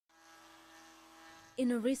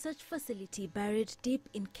In a research facility buried deep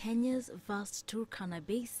in Kenya's vast Turkana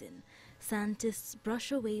Basin, scientists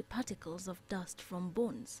brush away particles of dust from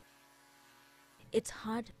bones. It's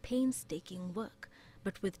hard, painstaking work,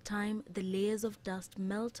 but with time the layers of dust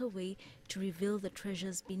melt away to reveal the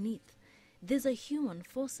treasures beneath. These are human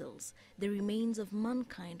fossils, the remains of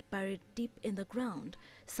mankind buried deep in the ground,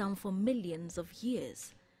 some for millions of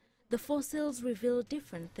years. The fossils reveal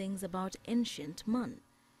different things about ancient man.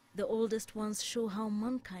 The oldest ones show how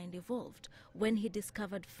mankind evolved, when he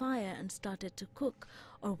discovered fire and started to cook,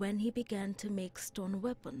 or when he began to make stone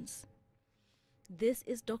weapons. This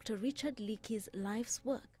is Dr. Richard Leakey's life's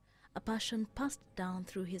work, a passion passed down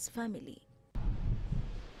through his family.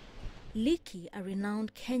 Leakey, a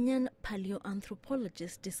renowned Kenyan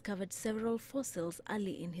paleoanthropologist, discovered several fossils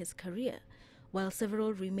early in his career. While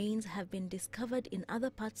several remains have been discovered in other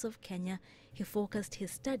parts of Kenya, he focused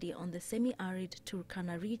his study on the semi-arid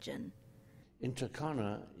Turkana region. In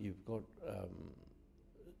Turkana, you've got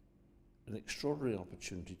an extraordinary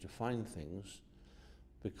opportunity to find things,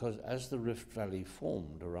 because as the Rift Valley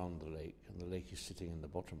formed around the lake, and the lake is sitting in the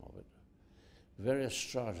bottom of it, various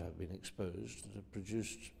strata have been exposed that have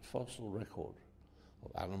produced fossil record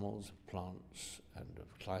of animals, of plants, and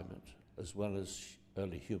of climate, as well as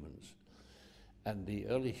early humans. And the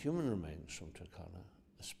early human remains from Turkana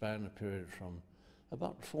span a period from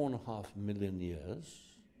about 4.5 million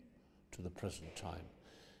years to the present time.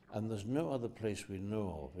 And there's no other place we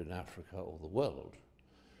know of in Africa or the world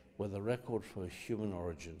where the record for human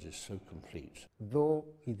origins is so complete. Though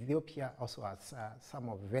Ethiopia also has some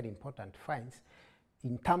of very important finds,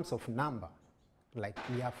 in terms of number, like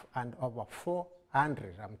we have over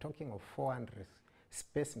 400, I'm talking of 400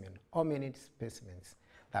 specimens, hominid specimens,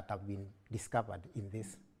 that have been discovered in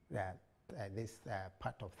this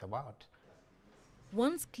part of the world.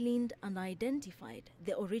 Once cleaned and identified,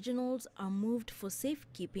 the originals are moved for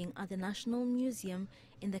safekeeping at the National Museum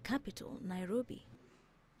in the capital, Nairobi.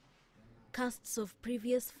 Casts of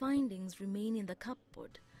previous findings remain in the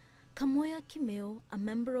cupboard. Kamoya Kimeo, a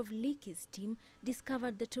member of Leakey's team,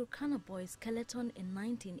 discovered the Turkana boy skeleton in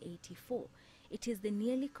 1984. It is the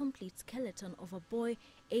nearly complete skeleton of a boy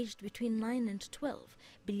aged between 9 and 12,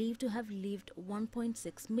 believed to have lived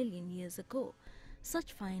 1.6 million years ago.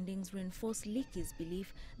 Such findings reinforce Leakey's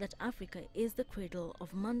belief that Africa is the cradle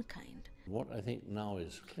of mankind. What I think now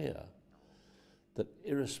is clear, that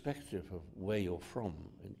irrespective of where you're from,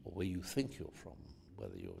 or where you think you're from,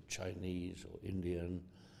 whether you're Chinese or Indian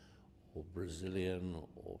or Brazilian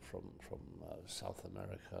or from South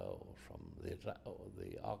America or from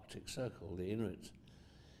the Arctic Circle, the Inuit,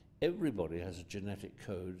 everybody has a genetic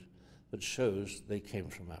code that shows they came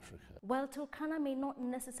from Africa. While Turkana may not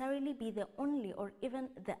necessarily be the only or even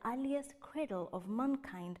the earliest cradle of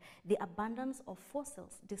mankind, the abundance of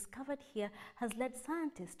fossils discovered here has led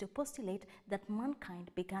scientists to postulate that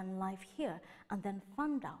mankind began life here and then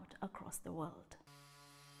fanned out across the world.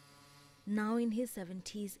 Now in his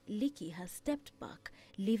 70s, Leakey has stepped back,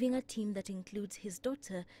 leaving a team that includes his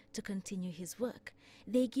daughter to continue his work.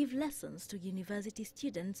 They give lessons to university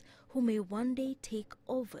students who may one day take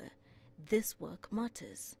over. This work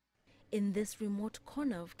matters. In this remote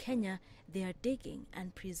corner of Kenya, they are digging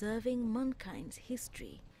and preserving mankind's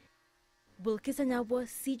history. Bulkisa Nyabwa,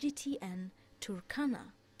 CGTN,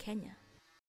 Turkana, Kenya.